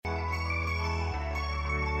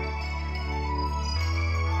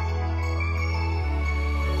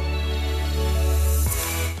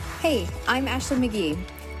Hey, I'm Ashley McGee.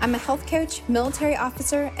 I'm a health coach, military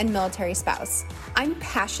officer, and military spouse. I'm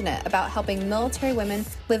passionate about helping military women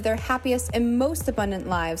live their happiest and most abundant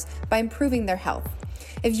lives by improving their health.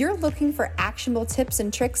 If you're looking for actionable tips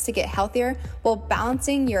and tricks to get healthier while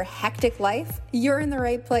balancing your hectic life, you're in the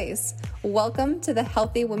right place. Welcome to the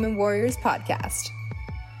Healthy Women Warriors podcast.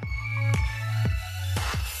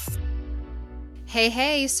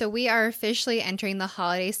 Hey, so we are officially entering the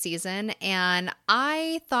holiday season, and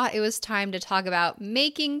I thought it was time to talk about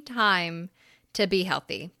making time to be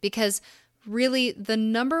healthy, because really the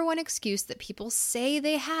number one excuse that people say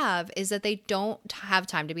they have is that they don't have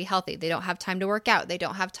time to be healthy. They don't have time to work out. They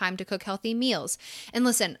don't have time to cook healthy meals. And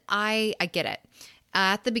listen, I get it.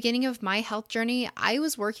 At the beginning of my health journey, I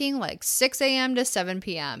was working like 6 a.m. to 7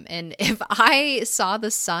 p.m. And if I saw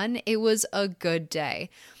the sun, it was a good day.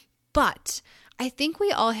 But I think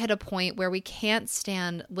we all hit a point where we can't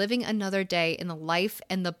stand living another day in the life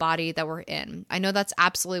and the body that we're in. I know that's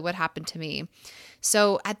absolutely what happened to me.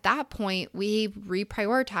 So at that point, we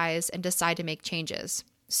reprioritize and decide to make changes.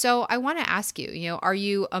 So I want to ask you, are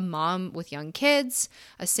you a mom with young kids,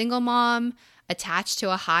 a single mom, attached to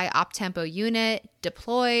a high op-tempo unit,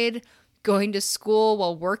 deployed, going to school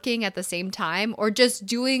while working at the same time, or just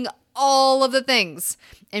doing all of the things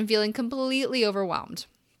and feeling completely overwhelmed?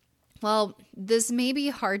 Well, this may be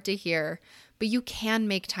hard to hear, but you can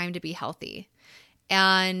make time to be healthy.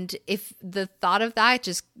 And if the thought of that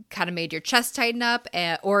just kind of made your chest tighten up,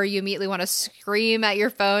 or you immediately want to scream at your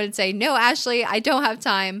phone and say, "No, Ashley, I don't have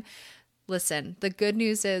time," listen, the good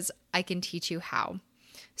news is I can teach you how.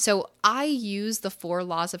 So I use the 4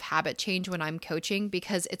 laws of habit change when I'm coaching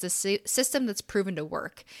because it's a system that's proven to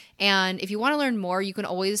work. And if you want to learn more, you can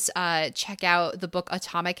always check out the book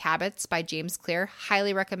Atomic Habits by James Clear.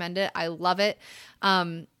 Highly recommend it. I love it.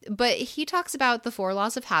 But he talks about the 4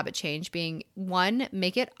 laws of habit change being 1,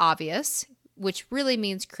 make it obvious, which really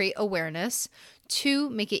means create awareness. 2,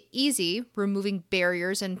 make it easy, removing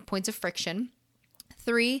barriers and points of friction.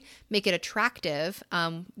 3, make it attractive,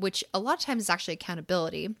 which a lot of times is actually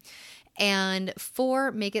accountability. And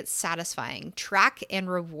 4, make it satisfying, track and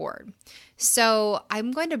reward. So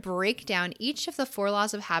I'm going to break down each of the 4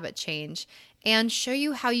 laws of habit change and show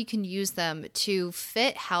you how you can use them to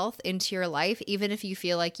fit health into your life, even if you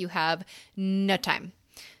feel like you have no time.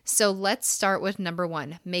 So let's start with number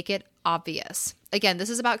 1, make it obvious. Again, this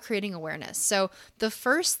is about creating awareness. So the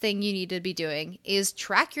first thing you need to be doing is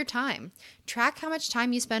track your time. Track how much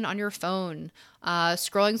time you spend on your phone,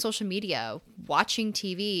 scrolling social media, watching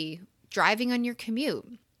TV, driving on your commute.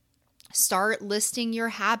 Start listing your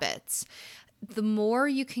habits. The more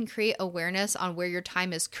you can create awareness on where your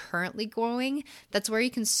time is currently going, that's where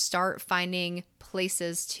you can start finding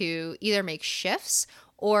places to either make shifts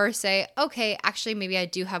or say, okay, actually, maybe I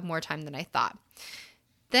do have more time than I thought.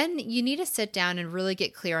 Then you need to sit down and really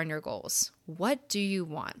get clear on your goals. What do you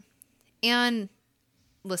want? And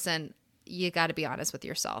listen, you got to be honest with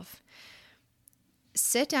yourself.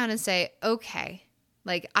 Sit down and say, okay,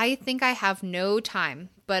 I think I have no time,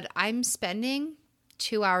 but I'm spending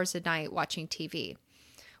 2 hours a night watching TV.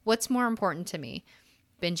 What's more important to me?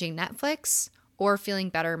 Binging Netflix or feeling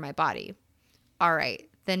better in my body? All right,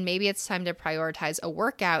 then maybe it's time to prioritize a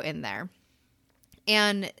workout in there.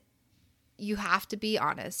 And you have to be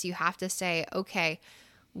honest. You have to say, okay,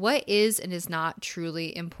 what is and is not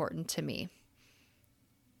truly important to me?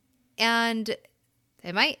 And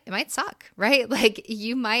it might suck, right?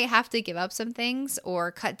 You might have to give up some things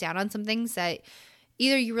or cut down on some things that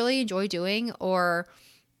either you really enjoy doing or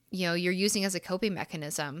you're using as a coping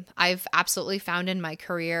mechanism. I've absolutely found in my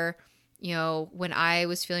career, when I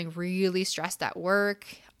was feeling really stressed at work,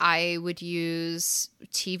 I would use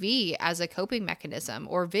TV as a coping mechanism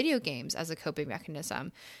or video games as a coping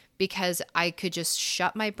mechanism because I could just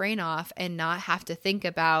shut my brain off and not have to think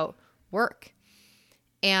about work.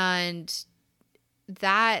 And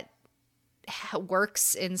that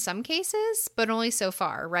works in some cases, but only so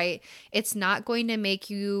far, right? It's not going to make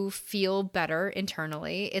you feel better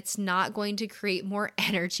internally. It's not going to create more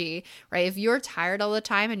energy, right? If you're tired all the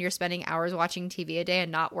time and you're spending hours watching TV a day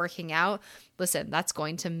and not working out, listen, that's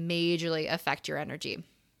going to majorly affect your energy.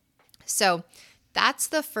 So that's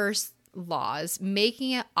the first law, is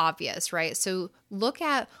making it obvious, right? So look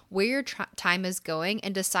at where your time is going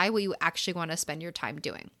and decide what you actually want to spend your time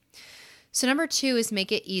doing. So number 2 is make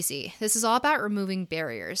it easy. This is all about removing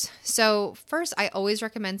barriers. So first, I always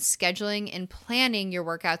recommend scheduling and planning your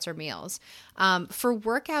workouts or meals. For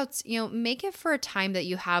workouts, make it for a time that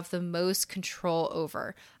you have the most control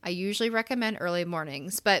over. I usually recommend early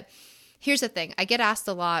mornings, but here's the thing. I get asked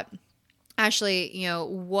a lot, Ashley,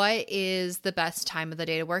 what is the best time of the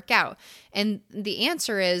day to work out? And the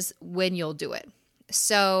answer is when you'll do it.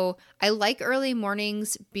 So I like early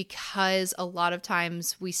mornings because a lot of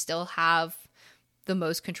times we still have the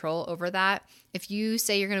most control over that. If you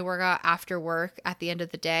say you're going to work out after work at the end of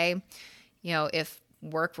the day, if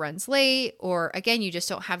work runs late or again, you just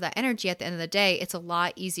don't have that energy at the end of the day, it's a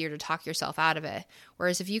lot easier to talk yourself out of it.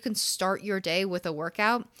 Whereas if you can start your day with a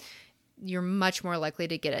workout, you're much more likely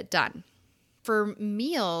to get it done. For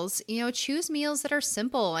meals, choose meals that are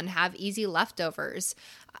simple and have easy leftovers.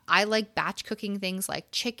 I like batch cooking things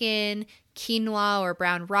like chicken, quinoa or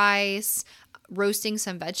brown rice, roasting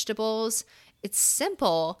some vegetables. It's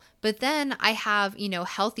simple, but then I have,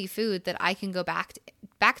 healthy food that I can go back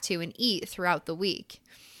to and eat throughout the week.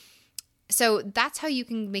 So that's how you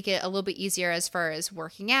can make it a little bit easier as far as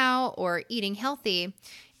working out or eating healthy.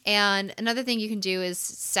 And another thing you can do is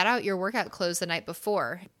set out your workout clothes the night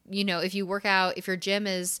before. If you work out, if your gym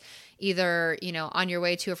is either, on your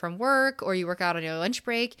way to or from work or you work out on your lunch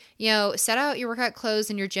break, set out your workout clothes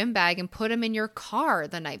in your gym bag and put them in your car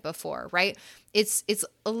the night before, right? It's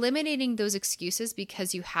eliminating those excuses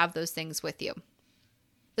because you have those things with you.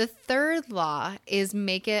 The third law is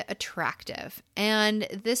make it attractive. And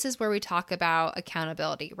this is where we talk about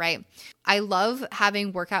accountability, right? I love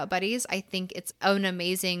having workout buddies. I think it's an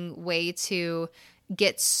amazing way to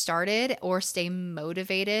get started or stay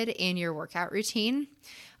motivated in your workout routine.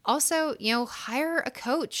 Also, hire a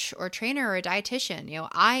coach or trainer or a dietitian.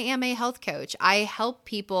 I am a health coach. I help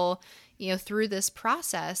people, through this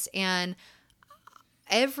process. And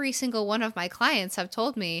every single one of my clients have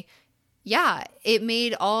told me, yeah, it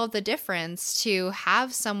made all the difference to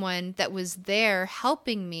have someone that was there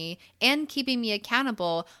helping me and keeping me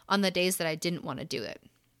accountable on the days that I didn't want to do it.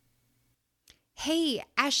 Hey,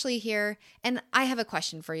 Ashley here, and I have a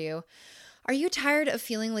question for you. Are you tired of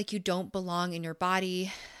feeling like you don't belong in your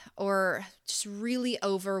body or just really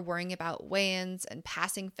over worrying about weigh-ins and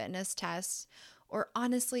passing fitness tests? Or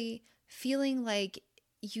honestly, feeling like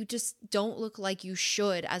you just don't look like you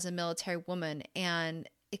should as a military woman and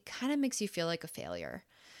it kind of makes you feel like a failure?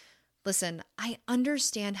 Listen, I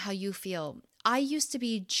understand how you feel. I used to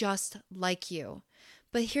be just like you.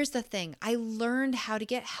 But here's the thing. I learned how to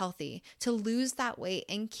get healthy, to lose that weight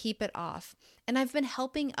and keep it off. And I've been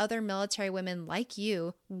helping other military women like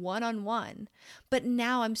you one-on-one. But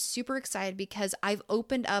now I'm super excited because I've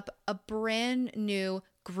opened up a brand new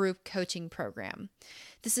group coaching program.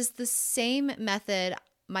 This is the same method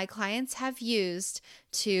my clients have used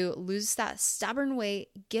to lose that stubborn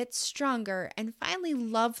weight, get stronger, and finally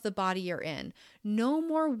love the body you're in. No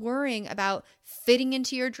more worrying about fitting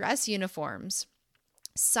into your dress uniforms.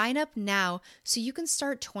 Sign up now so you can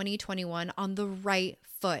start 2021 on the right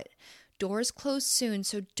foot. Doors close soon,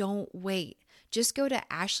 so don't wait. Just go to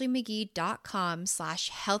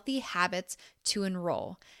ashleymcgee.com/healthyhabits to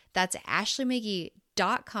enroll. That's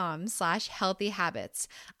ashleymcgee.com/healthyhabits.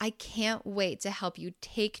 I can't wait to help you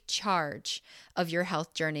take charge of your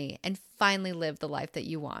health journey and finally live the life that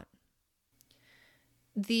you want.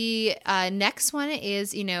 The next one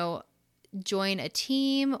is, join a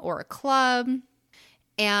team or a club.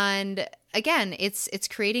 And again, it's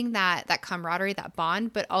creating that camaraderie, that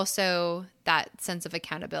bond, but also that sense of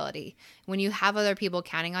accountability. When you have other people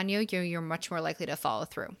counting on you, you're much more likely to follow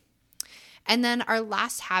through. And then our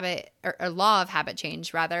last habit, or law of habit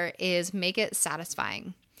change rather, is make it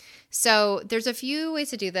satisfying. So there's a few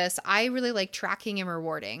ways to do this. I really like tracking and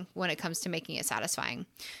rewarding when it comes to making it satisfying.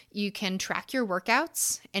 You can track your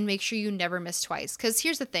workouts and make sure you never miss twice. Because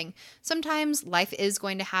here's the thing. Sometimes life is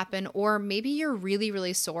going to happen, or maybe you're really,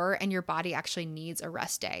 really sore and your body actually needs a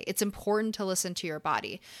rest day. It's important to listen to your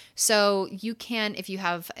body. So you can, if you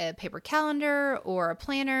have a paper calendar or a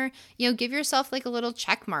planner, give yourself like a little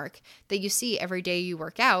check mark that you see every day you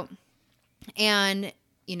work out. And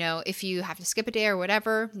if you have to skip a day or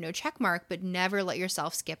whatever, no check mark, but never let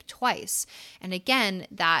yourself skip twice. And again,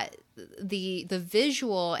 that the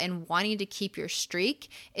visual and wanting to keep your streak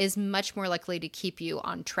is much more likely to keep you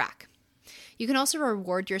on track. You can also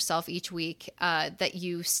reward yourself each week that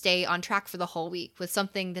you stay on track for the whole week with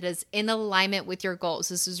something that is in alignment with your goals.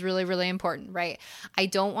 This is really, really important, right? I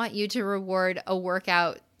don't want you to reward a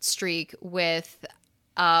workout streak with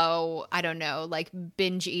like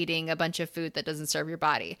binge eating a bunch of food that doesn't serve your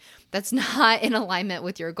body. That's not in alignment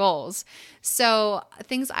with your goals. So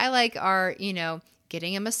things I like are,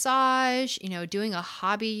 getting a massage, doing a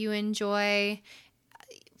hobby you enjoy.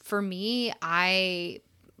 For me, I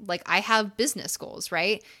like I have business goals,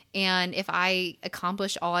 right? And if I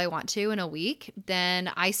accomplish all I want to in a week,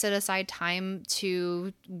 then I set aside time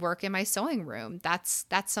to work in my sewing room. That's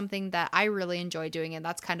something that I really enjoy doing, and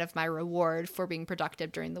that's kind of my reward for being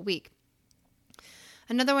productive during the week.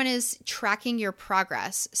 Another one is tracking your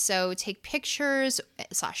progress. So take pictures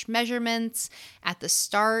 / measurements at the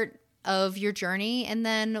start of your journey, and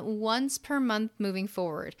then once per month moving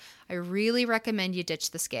forward. I really recommend you ditch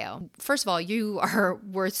the scale. First of all, you are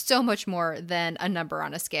worth so much more than a number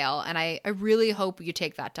on a scale, and I really hope you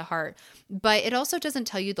take that to heart. But it also doesn't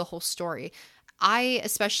tell you the whole story. I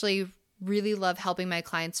especially really love helping my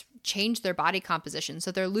clients change their body composition.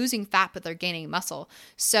 So they're losing fat, but they're gaining muscle.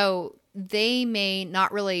 So they may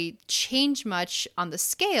not really change much on the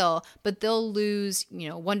scale, but they'll lose,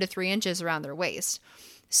 1 to 3 inches around their waist.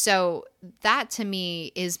 So that to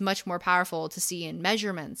me is much more powerful to see in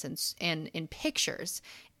measurements and in pictures.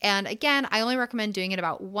 And again, I only recommend doing it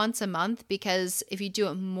about once a month, because if you do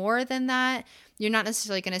it more than that, you're not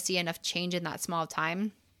necessarily going to see enough change in that small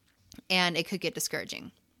time, and it could get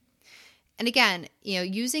discouraging. And again,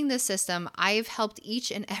 using this system, I've helped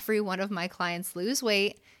each and every one of my clients lose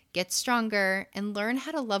weight, get stronger, and learn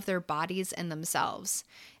how to love their bodies and themselves.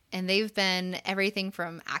 And they've been everything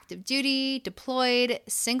from active duty, deployed,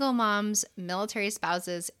 single moms, military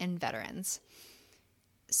spouses, and veterans.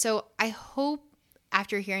 So I hope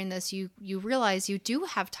after hearing this, you realize you do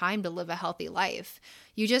have time to live a healthy life.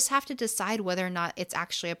 You just have to decide whether or not it's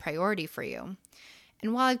actually a priority for you.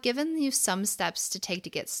 And while I've given you some steps to take to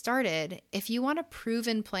get started, if you want a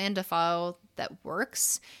proven plan to follow that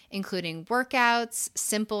works, including workouts,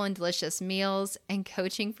 simple and delicious meals, and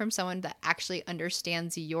coaching from someone that actually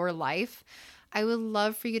understands your life, I would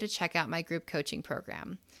love for you to check out my group coaching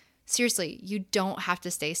program. Seriously, you don't have to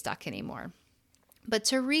stay stuck anymore. But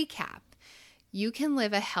to recap, you can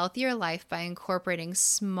live a healthier life by incorporating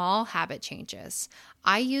small habit changes.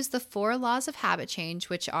 I use the 4 laws of habit change,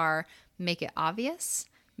 which are: make it obvious,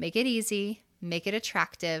 make it easy, make it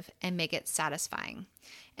attractive, and make it satisfying.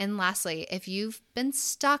 And lastly, if you've been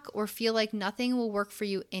stuck or feel like nothing will work for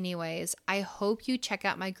you anyways, I hope you check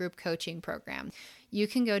out my group coaching program. You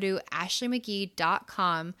can go to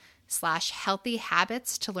ashleymcgee.com/healthy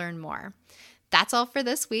habits to learn more. That's all for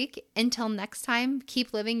this week. Until next time,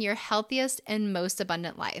 keep living your healthiest and most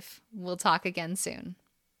abundant life. We'll talk again soon.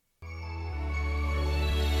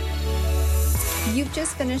 You've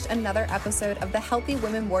just finished another episode of the Healthy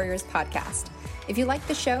Women Warriors podcast. If you like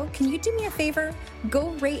the show, can you do me a favor?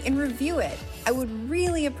 Go rate and review it. I would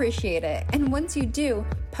really appreciate it. And once you do,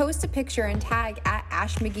 post a picture and tag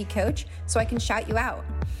 @AshMcGeeCoach so I can shout you out.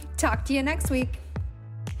 Talk to you next week.